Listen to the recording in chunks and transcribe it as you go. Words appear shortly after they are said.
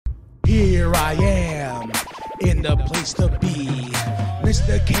Here I am, in the place to be.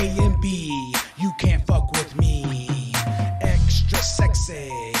 Mr. K&B, you can't fuck with me. Extra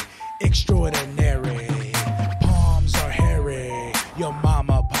sexy, extraordinary. Palms are hairy, your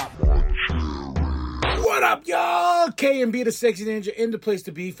mama pop. What up, y'all? K&B, the Sexy Ninja, in the place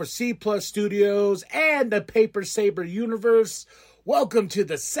to be for C Plus Studios and the Paper Saber Universe. Welcome to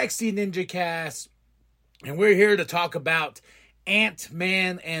the Sexy Ninja Cast. And we're here to talk about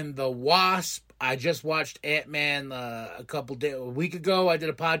Ant-Man and the Wasp. I just watched Ant-Man a week ago. I did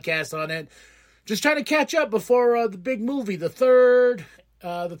a podcast on it. Just trying to catch up before the big movie, the third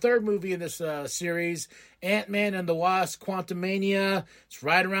movie in this series, Ant-Man and the Wasp: Quantumania. It's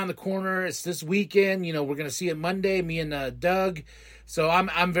right around the corner. It's this weekend. You know, we're gonna see it Monday. Me and Doug. So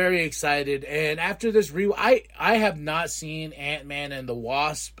I'm very excited. And after this I have not seen Ant-Man and the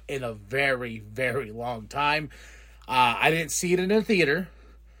Wasp in a very, very long time. I didn't see it in a theater.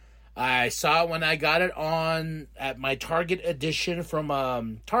 I saw it when I got it at my Target edition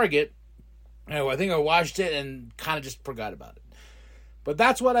from Target. I think I watched it and kind of just forgot about it. But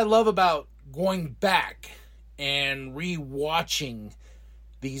that's what I love about going back and re-watching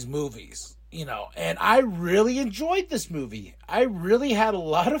these movies, you know. And I really enjoyed this movie. I really had a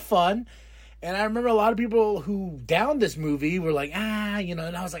lot of fun. And I remember a lot of people who downed this movie were like, you know,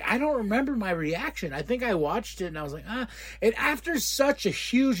 and I was like, I don't remember my reaction. I think I watched it and I was like, And after such a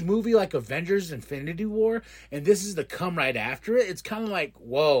huge movie like Avengers Infinity War, and this is the come right after it, it's kind of like,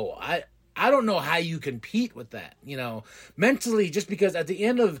 whoa, I don't know how you compete with that, you know, mentally, just because at the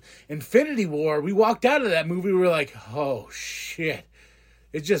end of Infinity War, we walked out of that movie, we were like, oh, shit.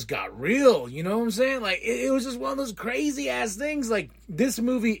 It just got real, you know what I'm saying? Like, it was just one of those crazy-ass things. Like, this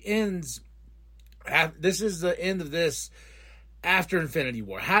movie ends... This is the end of this after Infinity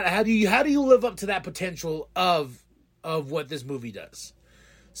War. How do you live up to that potential of what this movie does?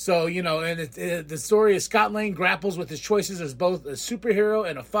 So, you know, and the story is Scott Lang grapples with his choices as both a superhero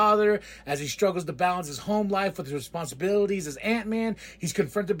and a father as he struggles to balance his home life with his responsibilities as Ant-Man. He's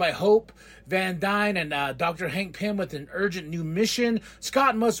confronted by Hope Van Dyne and Dr. Hank Pym with an urgent new mission.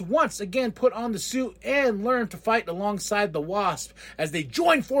 Scott must once again put on the suit and learn to fight alongside the Wasp as they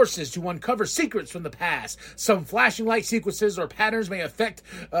join forces to uncover secrets from the past. Some flashing light sequences or patterns may affect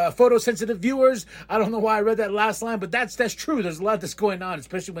photosensitive viewers. I don't know why I read that last line, but that's true. There's a lot that's going on,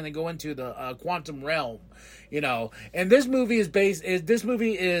 especially when they go into the quantum realm, you know. And this movie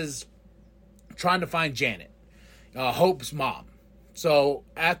is trying to find Janet, Hope's mom. So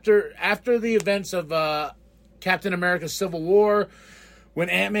after the events of Captain America: Civil War, when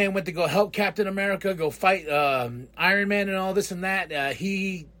Ant-Man went to go help Captain America go fight Iron Man and all this and that,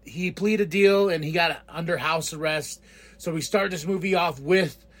 he pleaded a deal and he got under house arrest. So we start this movie off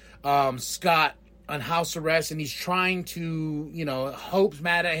with Scott on house arrest, and he's trying to, you know, Hope's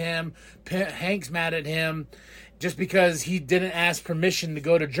mad at him, Hank's mad at him, just because he didn't ask permission to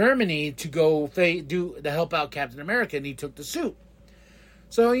go to Germany to go to help out Captain America, and he took the suit.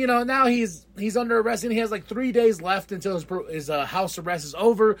 So, you know, now he's under arrest, and he has like 3 days left until his house arrest is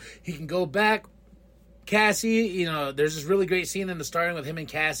over. He can go back. Cassie, you know, there's this really great scene in the starting with him and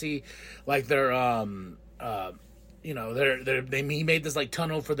Cassie, like they're you know, he made this like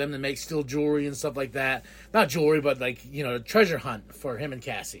tunnel for them to make steel jewelry and stuff like that. Not jewelry, but like, you know, treasure hunt for him and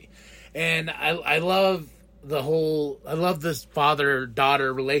Cassie. And I love this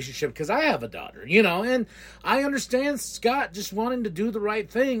father-daughter relationship because I have a daughter, you know, and I understand Scott just wanting to do the right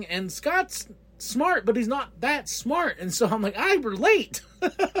thing. And Scott's smart, but he's not that smart. And so I'm like, I relate,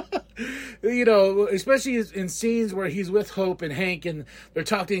 you know, especially in scenes where he's with Hope and Hank and they're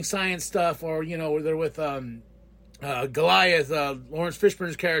talking science stuff, or, you know, where they're with, Goliath, Lawrence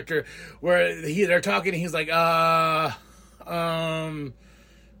Fishburne's character, where they're talking and he's like,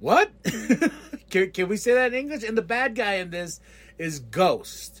 what? Can we say that in English? And the bad guy in this is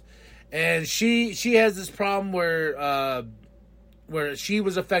Ghost. And she has this problem where she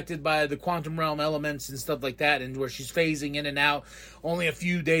was affected by the quantum realm elements and stuff like that, and where she's phasing in and out. Only a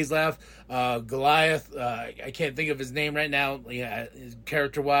few days left. Goliath, I can't think of his name right now. Yeah,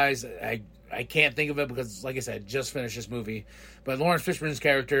 character-wise, I can't think of it because, like I said, just finished this movie. But Lawrence Fishburne's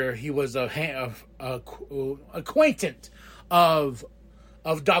character, he was a acquaintance of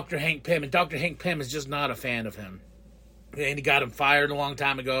Dr. Hank Pym, and Dr. Hank Pym is just not a fan of him. And he got him fired a long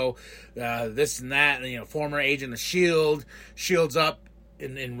time ago. This and that, and, you know, former agent of S.H.I.E.L.D. S.H.I.E.L.D.'s up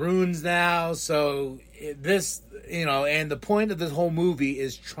in ruins now. So this, you know, and the point of this whole movie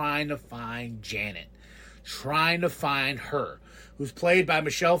is trying to find Janet, trying to find her, who's played by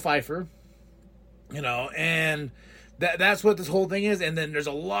Michelle Pfeiffer. You know, and that's what this whole thing is. And then there's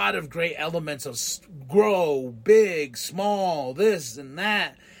a lot of great elements of grow, big, small, this and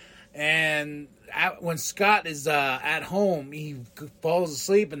that. And when Scott is at home, he falls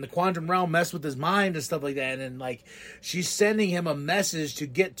asleep, and the quantum realm mess with his mind and stuff like that. And like, she's sending him a message to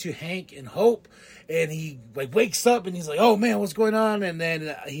get to Hank and Hope, and he like wakes up and he's like, "Oh man, what's going on?" And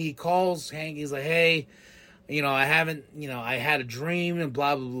then he calls Hank. He's like, "Hey, I haven't, I had a dream and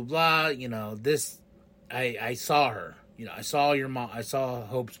blah blah blah blah. I saw her. I saw your mom. I saw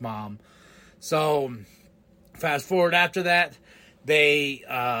Hope's mom." So fast forward after that. They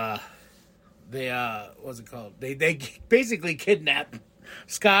what's it called? They basically kidnap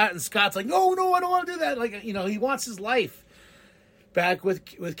Scott, and Scott's like, "No, I don't want to do that." Like, he wants his life back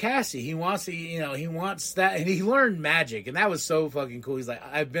with Cassie. He wants to, he wants that, and he learned magic, and that was so fucking cool. He's like,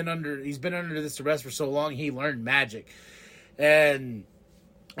 he's been under this arrest for so long, he learned magic, and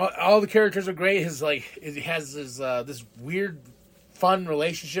all the characters are great. He has his this weird, fun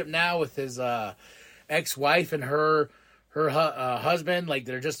relationship now with his ex-wife and her husband. Like,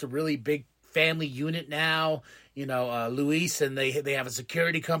 they're just a really big family unit now. Luis, and they have a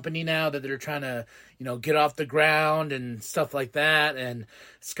security company now that they're trying to, get off the ground and stuff like that. And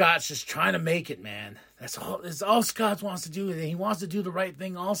Scott's just trying to make it, man. That's all Scott wants to do. And he wants to do the right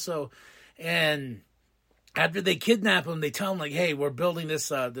thing also. And after they kidnap him, they tell him, like, "Hey, we're building this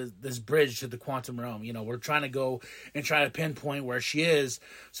this bridge to the quantum realm. We're trying to go and try to pinpoint where she is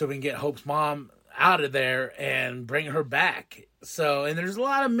so we can get Hope's mom out of there and bring her back." So, and there's a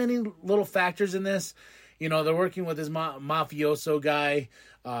lot of many little factors in this. They're working with this mafioso guy,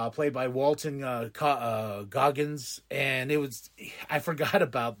 played by Walton Goggins, and I forgot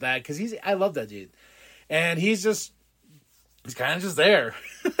about that because I love that dude, and he's kind of just there.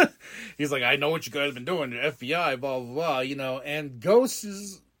 He's like, "I know what you guys have been doing, the FBI, blah blah blah," and Ghost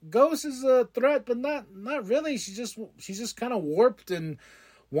is a threat, but not really. She's just kind of warped and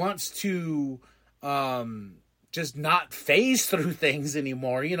wants to just not phase through things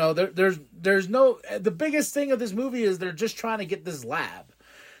anymore. There's no, the biggest thing of this movie is they're just trying to get this lab.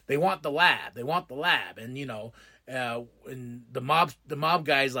 They want the lab. And, and the mob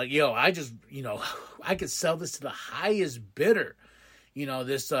guy's like, "Yo, I could sell this to the highest bidder,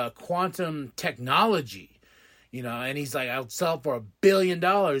 this quantum technology, and he's like, "I'll sell it for $1 billion,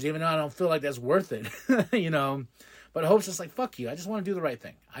 even though I don't feel like that's worth it," But Hope's just like, "Fuck you. I just want to do the right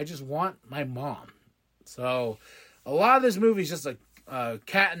thing. I just want my mom." So a lot of this movie is just a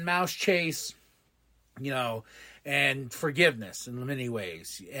cat and mouse chase, and forgiveness in many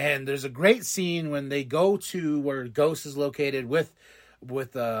ways. And there's a great scene when they go to where Ghost is located with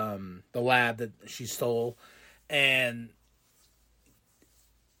the lab that she stole, and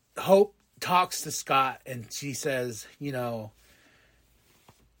Hope talks to Scott, and she says,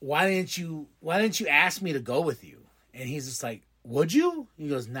 why didn't you ask me to go with you?" And he's just like, "Would you?" He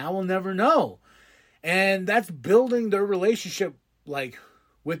goes, "Now we'll never know." And that's building their relationship, like,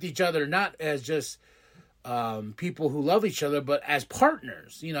 with each other, not as just people who love each other, but as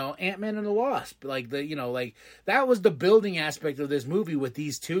partners. Ant-Man and the Wasp, like that was the building aspect of this movie with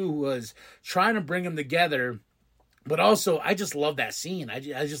these two, was trying to bring them together. But also, I just love that scene. I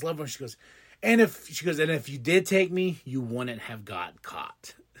just love when she goes, and if you did take me, you wouldn't have got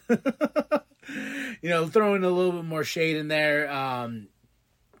caught. Throwing a little bit more shade in there.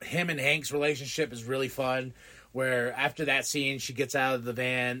 Him and Hank's relationship is really fun, where after that scene, she gets out of the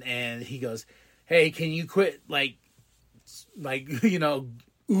van and he goes, "Hey, can you quit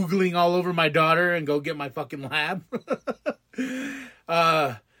oogling all over my daughter and go get my fucking lab?"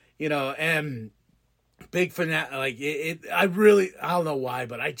 And big fan, I don't know why,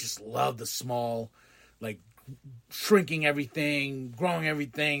 but I just love the small, shrinking everything, growing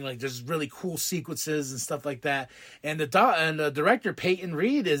everything. Like, there's really cool sequences and stuff like that. And the director, Peyton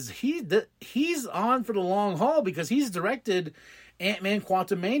Reed, he's on for the long haul because he's directed Ant-Man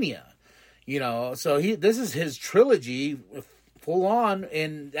Quantumania. So this is his trilogy full on,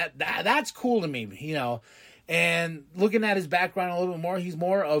 and that's cool to me. And looking at his background a little bit more, he's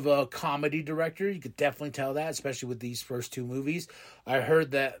more of a comedy director. You could definitely tell that, especially with these first two movies. I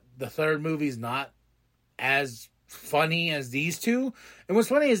heard that the third movie is not as funny as these two. And what's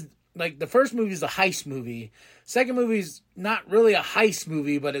funny is, the first movie is a heist movie. Second movie is not really a heist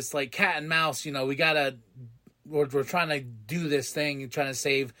movie, but it's like cat and mouse. We're trying to do this thing, trying to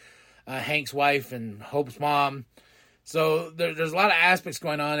save Hank's wife and Hope's mom. So there's a lot of aspects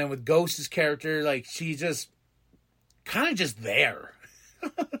going on. And with Ghost's character, she's just kind of just there.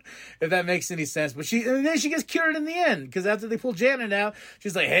 If that makes any sense. But then she gets cured in the end, because after they pull Janet out,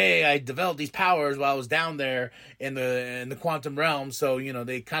 she's like, "Hey, I developed these powers while I was down there in the quantum realm, so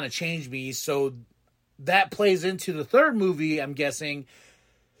they kind of changed me." So that plays into the third movie, I'm guessing,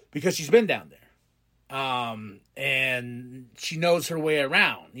 because she's been down there. And she knows her way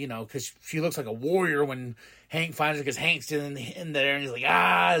around, because she looks like a warrior when Hank finds her, because Hank's in there, and he's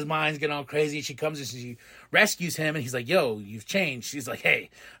like, his mind's getting all crazy. She comes and she rescues him, and he's like, yo, you've changed. She's like, hey,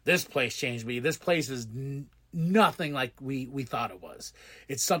 this place changed me. This place is nothing like we thought it was.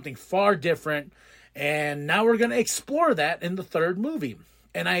 It's something far different, and now we're going to explore that in the third movie.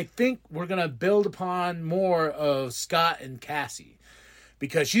 And I think we're going to build upon more of Scott and Cassie,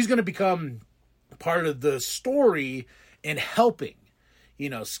 because she's going to become part of the story in helping,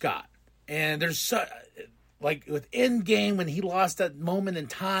 Scott. And there's like with Endgame, when he lost that moment in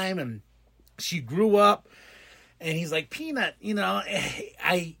time and she grew up and he's like, Peanut,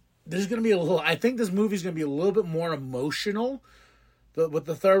 there's going to be I think this movie's going to be a little bit more emotional with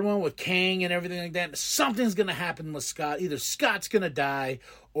the third one, with Kang and everything like that. Something's going to happen with Scott. Either Scott's going to die,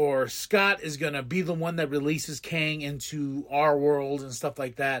 or Scott is going to be the one that releases Kang into our world and stuff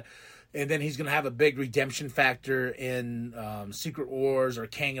like that. And then he's going to have a big redemption factor in Secret Wars or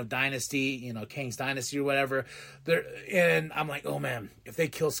Kang of Dynasty, Kang's Dynasty or whatever. And I'm like, oh man, if they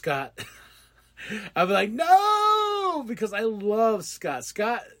kill Scott, I'll be like, no, because I love Scott.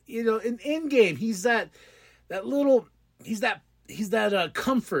 Scott, in Endgame, he's that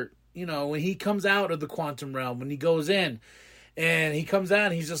comfort, when he comes out of the quantum realm, when he goes in and he comes out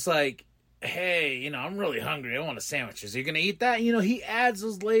and he's just like, hey, I'm really hungry. I want a sandwich. Is he going to eat that? He adds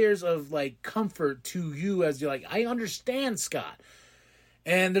those layers of like comfort to you as you're like, I understand Scott.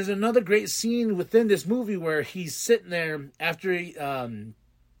 And there's another great scene within this movie where he's sitting there after he has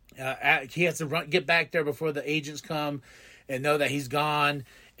to get back there before the agents come and know that he's gone.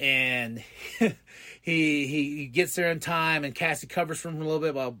 And he gets there in time, and Cassie covers for him a little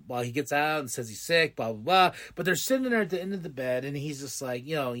bit while he gets out and says he's sick, blah, blah, blah. But they're sitting there at the end of the bed, and he's just like,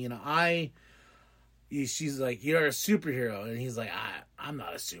 she's like, you're a superhero. And he's like, I'm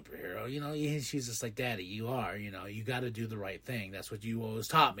not a superhero. She's just like, Daddy, you are. You got to do the right thing. That's what you always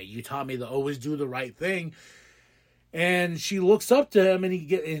taught me. You taught me to always do the right thing. And she looks up to him, and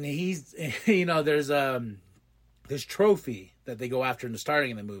he's, there's this trophy that they go after in the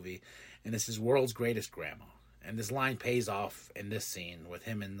starting of the movie, and it's his world's greatest grandma. And this line pays off in this scene with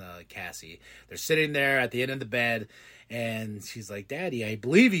him and Cassie. They're sitting there at the end of the bed, and she's like, Daddy, I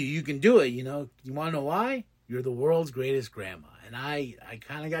believe you. You can do it. You want to know why? You're the world's greatest grandma. And I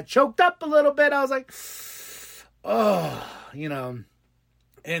kind of got choked up a little bit. I was like,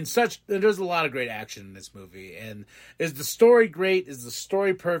 and there's a lot of great action in this movie. And is the story great? Is the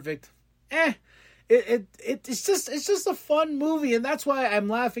story perfect? It's just a fun movie, and that's why I'm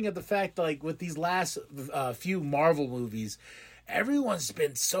laughing at the fact, like, with these last few Marvel movies, everyone's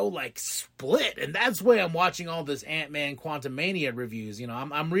been so like split, and that's why I'm watching all this Ant-Man Quantumania reviews.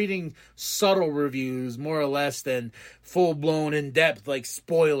 I'm reading subtle reviews more or less than full-blown in-depth like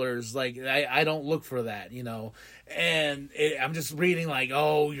spoilers. Like I don't look for that, and I'm just reading like,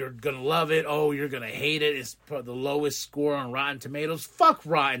 oh, you're gonna love it, oh, you're gonna hate it, it's the lowest score on Rotten Tomatoes. Fuck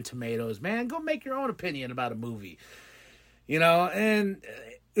Rotten Tomatoes, man. Go make your own opinion about a movie, and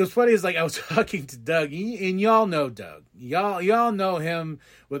it was funny. It's like I was talking to Doug, and y'all know Doug. Y'all know him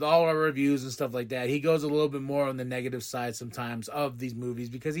with all our reviews and stuff like that. He goes a little bit more on the negative side sometimes of these movies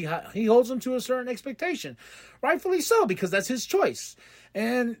because he holds them to a certain expectation, rightfully so, because that's his choice.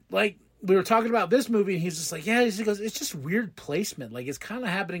 And like we were talking about this movie, and he's just like, yeah, he goes, it's just weird placement. Like it's kind of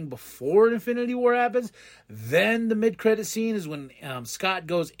happening before Infinity War happens. Then the mid-credit scene is when Scott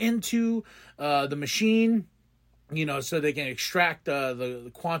goes into the machine. So they can extract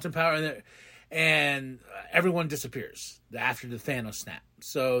the quantum power, and everyone disappears after the Thanos snap.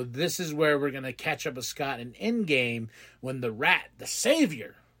 So this is where we're going to catch up with Scott in Endgame when the Rat, the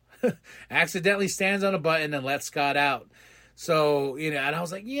savior, accidentally stands on a button and lets Scott out. So, and I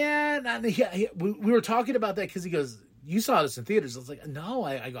was like, we were talking about that because he goes, you saw this in theaters. I was like, no,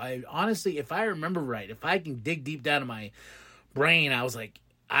 I honestly, if I remember right, if I can dig deep down in my brain, I was like,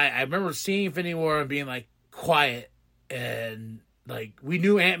 I remember seeing Infinity War and being like, quiet, and like we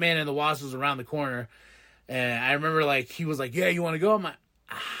knew Ant-Man and the Wasp was around the corner, and I remember like he was like, yeah, you want to go? I'm like,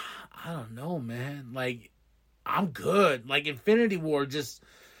 I don't know, man, like I'm good. Like Infinity War just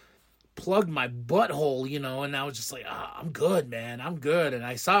plugged my butthole, and I was just like, I'm good, man, I'm good. And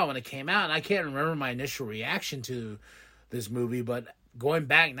I saw it when it came out, and I can't remember my initial reaction to this movie, but going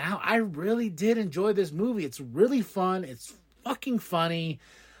back now, I really did enjoy this movie. It's really fun, it's fucking funny.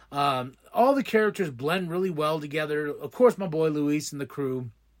 All the characters blend really well together. Of course, my boy Luis and the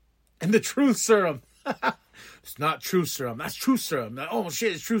crew. And the Truth Serum. It's not Truth Serum. That's Truth Serum. Oh,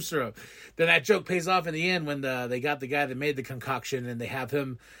 shit, it's Truth Serum. Then that joke pays off in the end when they got the guy that made the concoction, and they have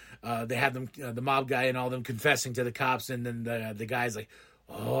him, the mob guy and all them confessing to the cops. And then the guy's like,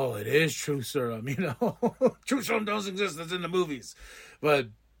 oh, it is true serum, you know. True serum doesn't exist, it's in the movies. But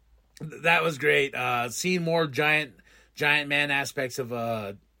that was great. Seeing more giant man aspects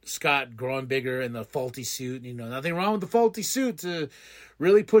of Scott growing bigger in the faulty suit. You know, nothing wrong with the faulty suit to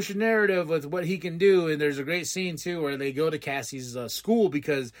really push a narrative with what he can do. And there's a great scene, too, where they go to Cassie's school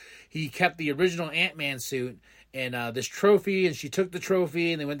because he kept the original Ant-Man suit and this trophy, and she took the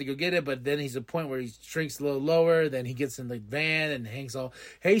trophy, and they went to go get it, but then he's at a point where he shrinks a little lower, then he gets in the van, and Hank's all,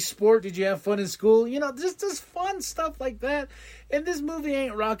 hey, sport, did you have fun in school? You know, just fun stuff like that. And this movie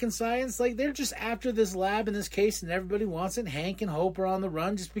ain't rocket science. Like, they're just after this lab in this case, and everybody wants it. Hank and Hope are on the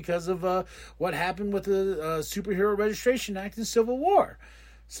run just because of what happened with the Superhero Registration Act in Civil War.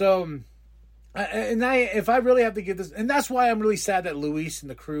 So... if I really have to give this, and that's why I'm really sad that Luis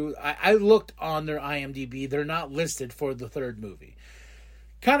and the crew, I looked on their IMDb, they're not listed for the third movie.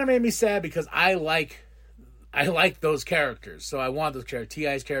 Kind of made me sad because I like those characters, so I want those characters,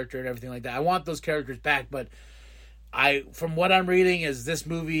 T.I.'s character and everything like that. I want those characters back, but from what I'm reading is this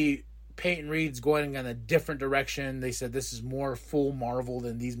movie, Peyton Reed's going in a different direction. They said this is more full Marvel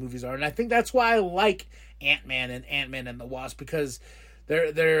than these movies are, and I think that's why I like Ant-Man and the Wasp, because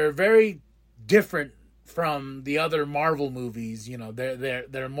they're very different from the other Marvel movies. You know,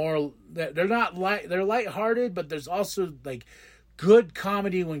 they're more, they're not light, they're lighthearted, but there's also like good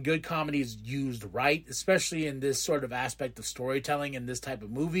comedy when good comedy is used right, especially in this sort of aspect of storytelling in this type of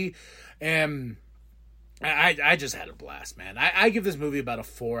movie. And I just had a blast, man. I give this movie about a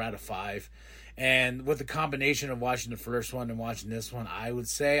 4 out of 5. And with the combination of watching the first one and watching this one, I would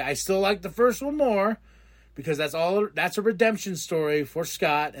say I still like the first one more, because that's a redemption story for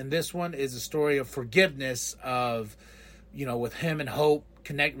Scott, and this one is a story of forgiveness of, you know, with him and Hope,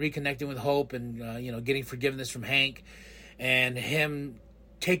 reconnecting with Hope, and you know, getting forgiveness from Hank, and him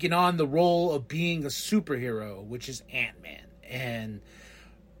taking on the role of being a superhero, which is Ant-Man. And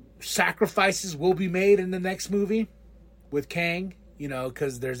sacrifices will be made in the next movie with Kang, you know,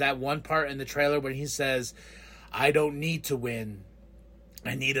 because there's that one part in the trailer where he says, I don't need to win,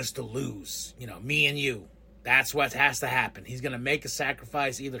 I need us to lose, you know, me and you. That's what has to happen. He's going to make a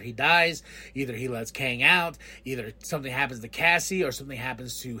sacrifice. Either he dies, either he lets Kang out, either something happens to Cassie or something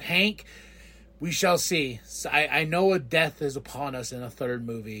happens to Hank. We shall see. So I know a death is upon us in a third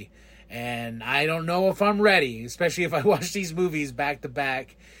movie, and I don't know if I'm ready, especially if I watch these movies back to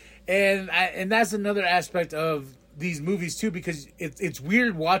back. And that's another aspect of these movies too, because it's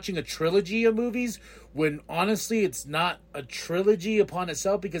weird watching a trilogy of movies when honestly it's not a trilogy upon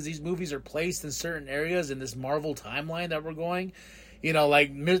itself, because these movies are placed in certain areas in this Marvel timeline that we're going. You know,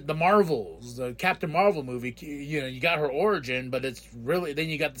 like the Marvels, the Captain Marvel movie, you know, you got her origin, but it's really, then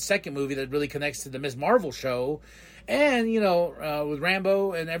you got the second movie that really connects to the Ms. Marvel show. And, you know, with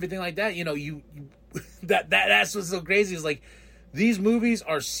Rambo and everything like that, you know, that's what's so crazy is like, these movies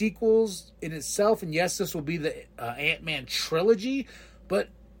are sequels in itself, and yes, this will be the Ant-Man trilogy, but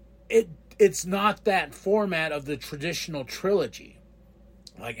it's not that format of the traditional trilogy.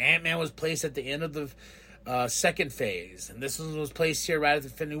 Like, Ant-Man was placed at the end of the second phase, and this one was placed here right at the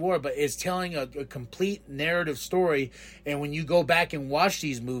Infinity War, but it's telling a complete narrative story. And when you go back and watch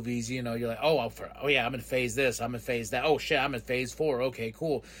these movies, you know, you're like, oh yeah, I'm in phase this, I'm in phase that, oh shit, I'm in phase 4, okay,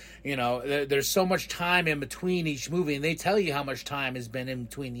 cool. You know, there's so much time in between each movie, and they tell you how much time has been in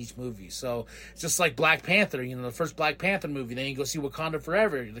between each movie. So it's just like Black Panther, you know, the first Black Panther movie, then you go see Wakanda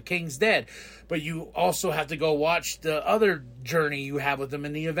Forever, the King's dead, but you also have to go watch the other journey you have with them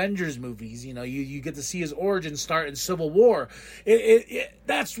in the Avengers movies. You know, you get to see his origin start in Civil War.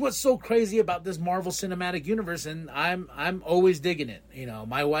 That's what's so crazy about this Marvel Cinematic Universe, and I'm always digging it. You know,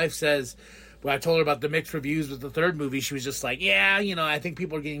 my wife says, when I told her about the mixed reviews with the third movie, she was just like, yeah, you know, I think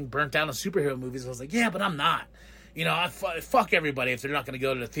people are getting burnt down on superhero movies. I was like, yeah, but I'm not. You know, fuck everybody if they're not going to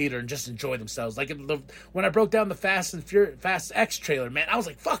go to the theater and just enjoy themselves. Like, when I broke down the Fast X trailer, man, I was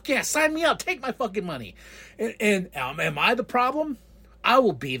like, fuck yeah, sign me up, take my fucking money. And am I the problem? I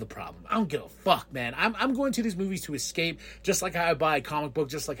will be the problem. I don't give a fuck, man. I'm going to these movies to escape, just like how I buy a comic book,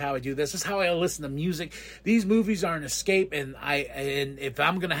 just like how I do this. This is how I listen to music. These movies are an escape, and if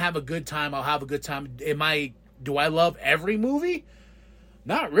I'm gonna have a good time, I'll have a good time. Do I love every movie?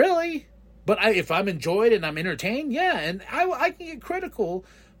 Not really. But if I'm enjoyed and I'm entertained, yeah, and I can get critical,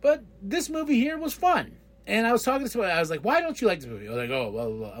 but this movie here was fun. And I was talking to somebody, I was like, why don't you like this movie? I was like, oh, blah,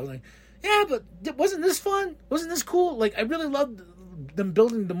 blah, blah. I was like, yeah, but wasn't this fun? Wasn't this cool? Like, I really loved them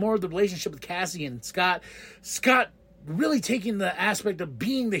building more of the relationship with Cassie and Scott. Scott really taking the aspect of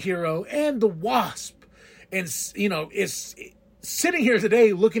being the hero and the Wasp. And, you know, it's sitting here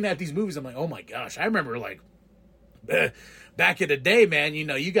today looking at these movies, I'm like, oh my gosh, I remember like back in the day, man, you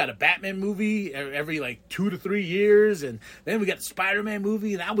know, you got a Batman movie every like 2 to 3 years, and then we got the Spider-Man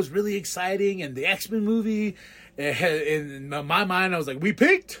movie, and that was really exciting, and the X-Men movie. In my mind, I was like, we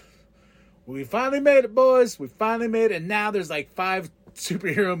peaked. We finally made it, boys. We finally made it, and now there's like 5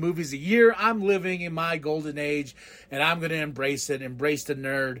 superhero movies a year. I'm living in my golden age, and I'm going to embrace it, embrace the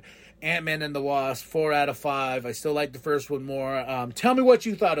nerd. Ant-Man and the Wasp, 4 out of 5. I still like the first one more. Tell me what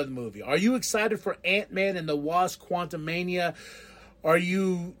you thought of the movie. Are you excited for Ant-Man and the Wasp: Quantumania? Are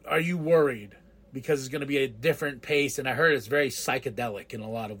you worried? Because it's going to be a different pace, and I heard it's very psychedelic in a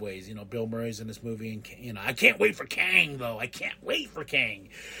lot of ways. You know, Bill Murray's in this movie, and you know, I can't wait for Kang though. I can't wait for Kang.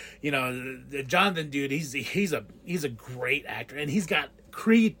 You know, the Jonathan dude, he's a great actor, and he's got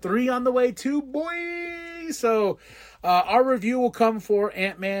Creed 3 on the way too, boy. So our review will come for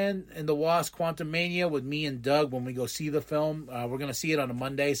Ant-Man and the Wasp: Quantumania with me and Doug when we go see the film. We're going to see it on a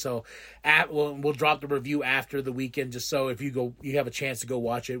Monday, so we'll drop the review after the weekend, just so if you have a chance to go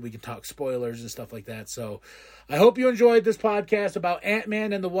watch it, we can talk spoilers and stuff like that. So I hope you enjoyed this podcast about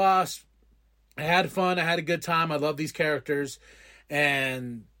Ant-Man and the Wasp. I had fun. I had a good time. I love these characters.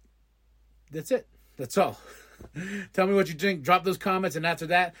 And that's it. That's all. Tell me what you think. Drop those comments, and after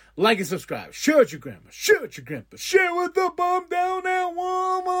that, like and subscribe. Share with your grandma. Share with your grandpa. Share with the bum down at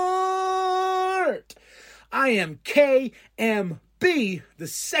Walmart. I am KMB, the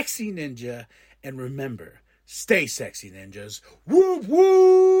Sexy Ninja. And remember, stay sexy, ninjas. Woo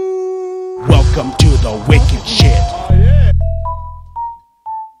woo! Welcome to the Wicked Shit